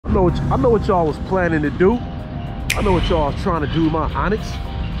I know what y'all was planning to do. I know what y'all was trying to do, my Onyx.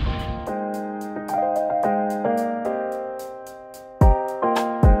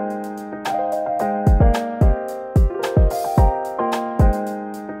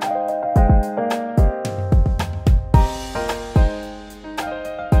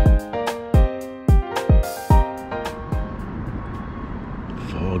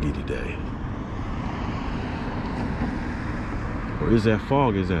 Foggy today. Or is that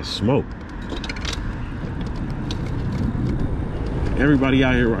fog? Is that smoke? Everybody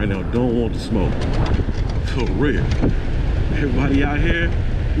out here right now don't want to smoke. For real. Everybody out here,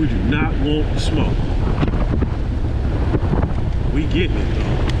 we do not want to smoke. We getting it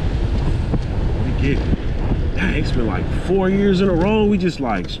though. We getting it. Dang, it's been like 4 years in a row. We just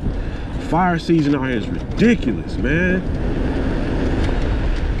like, fire season out here is ridiculous, man.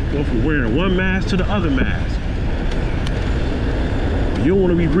 Go from wearing one mask to the other mask. You don't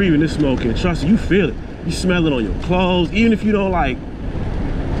want to be breathing this smoke, and trust me, you feel it. You smell it on your clothes. Even if you don't like,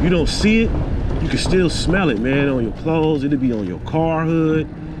 you don't see it, you can still smell it, man, on your clothes. It'll be on your car hood.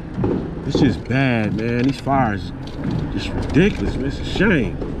 It's just bad, man. These fires just ridiculous, man. It's a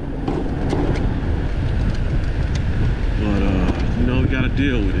shame. But you know, we gotta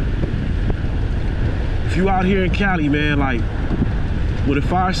deal with it. If you out here in Cali, man, like when the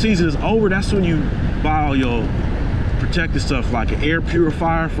fire season is over, that's when you buy all your protective stuff, like an air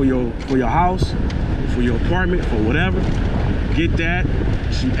purifier for your house, for your apartment, for whatever. Get that,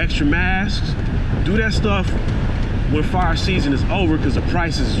 some extra masks. Do that stuff when fire season is over, because the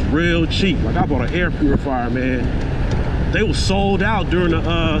price is real cheap. Like I bought an air purifier, man. They were sold out during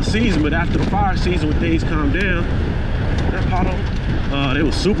the season, but after the fire season, when things calm down, that pothole, they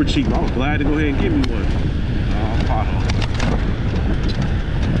were super cheap. I was glad to go ahead and get me one. Pothole.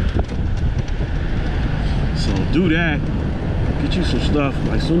 So do that. Get you some stuff.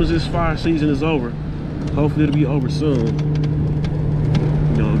 Like as soon as this fire season is over, hopefully it'll be over soon.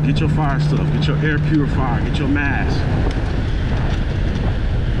 You know, get your fire stuff, get your air purifier, get your mask,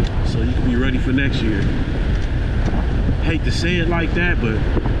 so you can be ready for next year. Hate to say it like that, but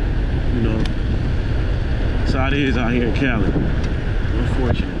you know, that's how it is out here in Cali.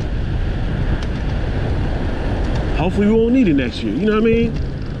 Unfortunate. Hopefully we won't need it next year, you know what I mean?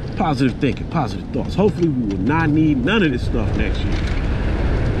 Positive thinking, positive thoughts. Hopefully we will not need none of this stuff next year.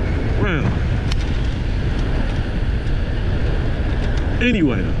 Well,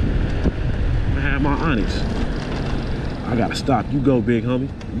 anyway, I have my Onyx. I gotta stop. You go, big homie.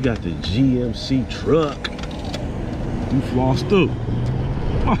 You got the GMC truck. You flossed through.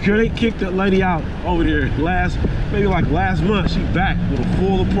 Okay, they kicked that lady out over there maybe like last month. She back with a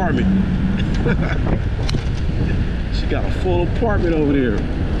full apartment. She got a full apartment over there.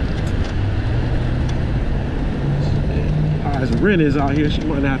 As rent is out here, she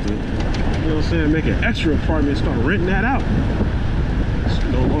might have to, you know what I'm saying, make an extra apartment, start renting that out. She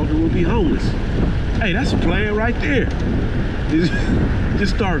no longer will be homeless. Hey, that's a plan right there.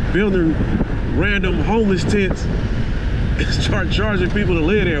 Just start building random homeless tents and start charging people to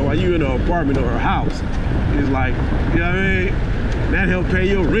live there while you in an apartment or a house. It's like, you know what I mean? That help pay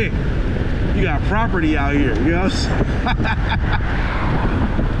your rent. You got property out here, you know what I'm saying?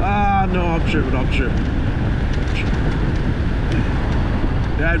 Ah, no, I'm tripping.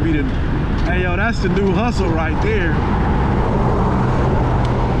 That'd be the, hey yo, that's the new hustle right there.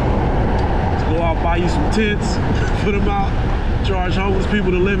 To go out, buy you some tents, put them out, charge homeless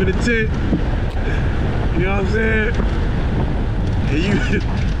people to live in a tent. You know what I'm saying? And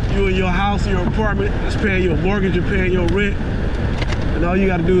you in your house, your apartment, that's paying your mortgage and paying your rent. And all you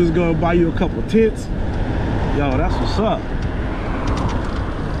gotta do is go and buy you a couple of tents. Yo, that's what's up.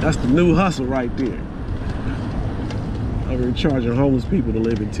 That's the new hustle right there. Over here charging homeless people to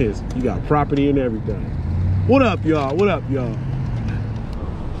live in tents. You got property and everything. What up, y'all? What up, y'all?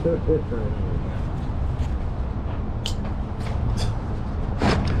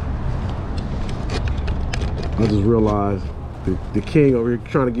 I just realized the king over here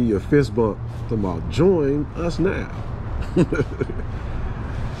trying to give you a fist bump. Talking about join us now.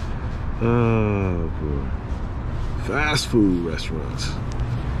 Oh boy. Fast food restaurants.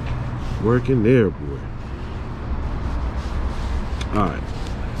 Working there, boy. All right,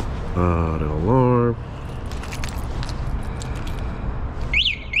 the alarm.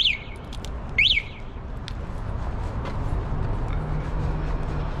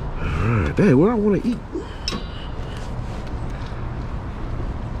 All right, dang, what I want to eat?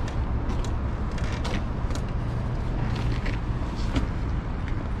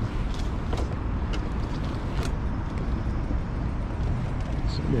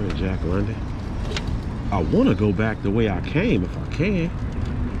 Somewhere in Jack London. I want to go back the way I came if I can.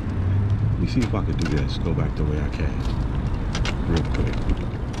 me see if I can do this. Go back the way I came real quick.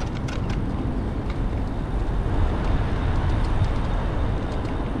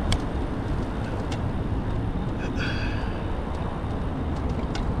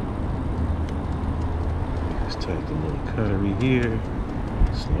 Let's take the little cuttery here.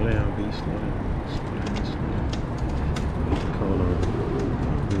 Slow down, B. Slow down. Slow down. Slow down. Put the color.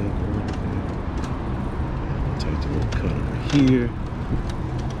 Take the little cuttery here.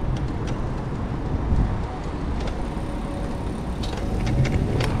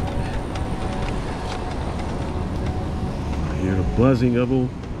 Buzzing of a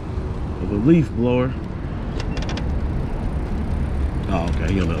leaf blower. Oh,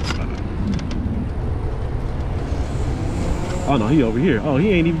 okay, he on the other side. Oh no, he over here. Oh, he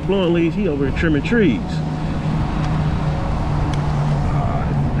ain't even blowing leaves. He over here trimming trees.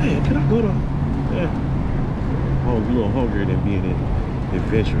 Man, can I go to? Yeah. Oh, I'm a little hungrier than being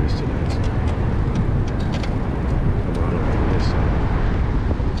adventurous today. So. Come on over on this side.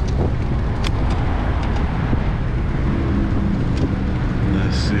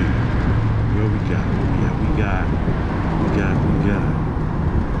 Let's see. What we got? We got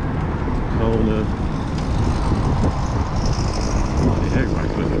Kona. Everybody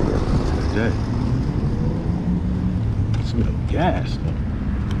putting in work today. Smell gas though.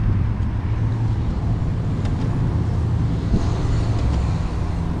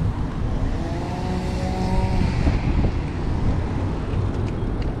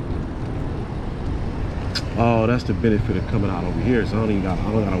 Oh, that's the benefit of coming out over here. So I don't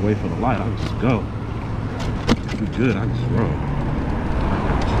gotta wait for the light. I can just go. If we good, I can just run.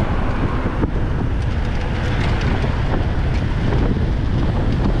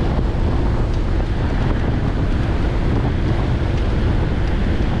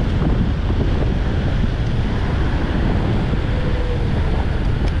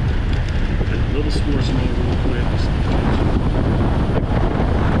 A little sports mode real quick.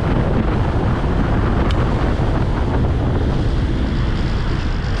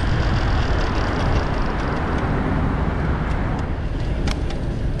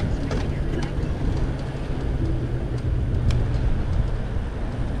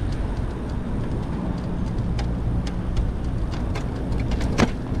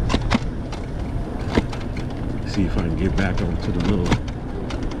 See if I can get back onto the little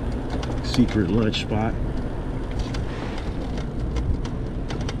secret lunch spot.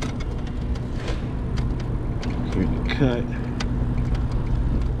 Here the cut.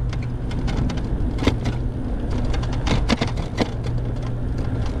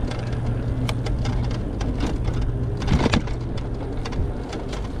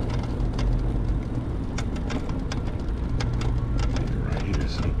 Right here,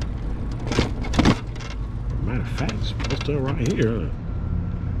 see. Matter of fact, it's posted right here, huh?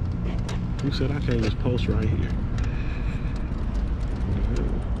 Who said I can't just post right here?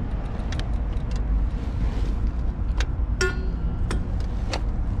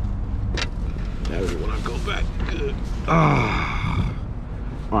 That is when I go back. Good. Ah.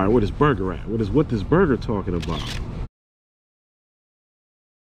 All right, what is burger at? What this burger talking about?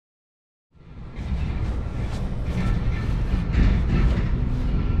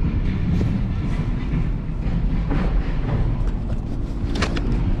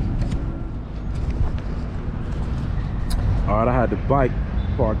 All right, I had the bike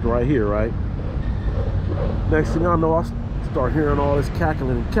parked right here, right? Next thing I know, I start hearing all this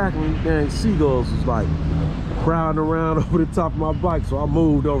cackling and cackling. Dang, seagulls was like crowding around over the top of my bike, so I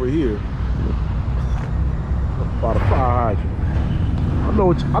moved over here by the fire hydrant.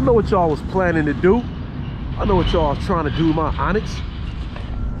 I know what y'all was planning to do. I know what y'all was trying to do with my Onyx.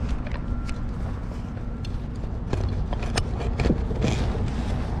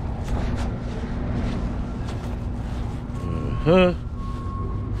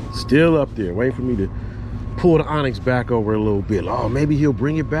 Still up there, waiting for me to pull the Onyx back over a little bit. Oh, maybe he'll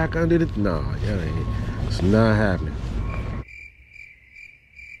bring it back under the... Nah, yeah, it's not happening.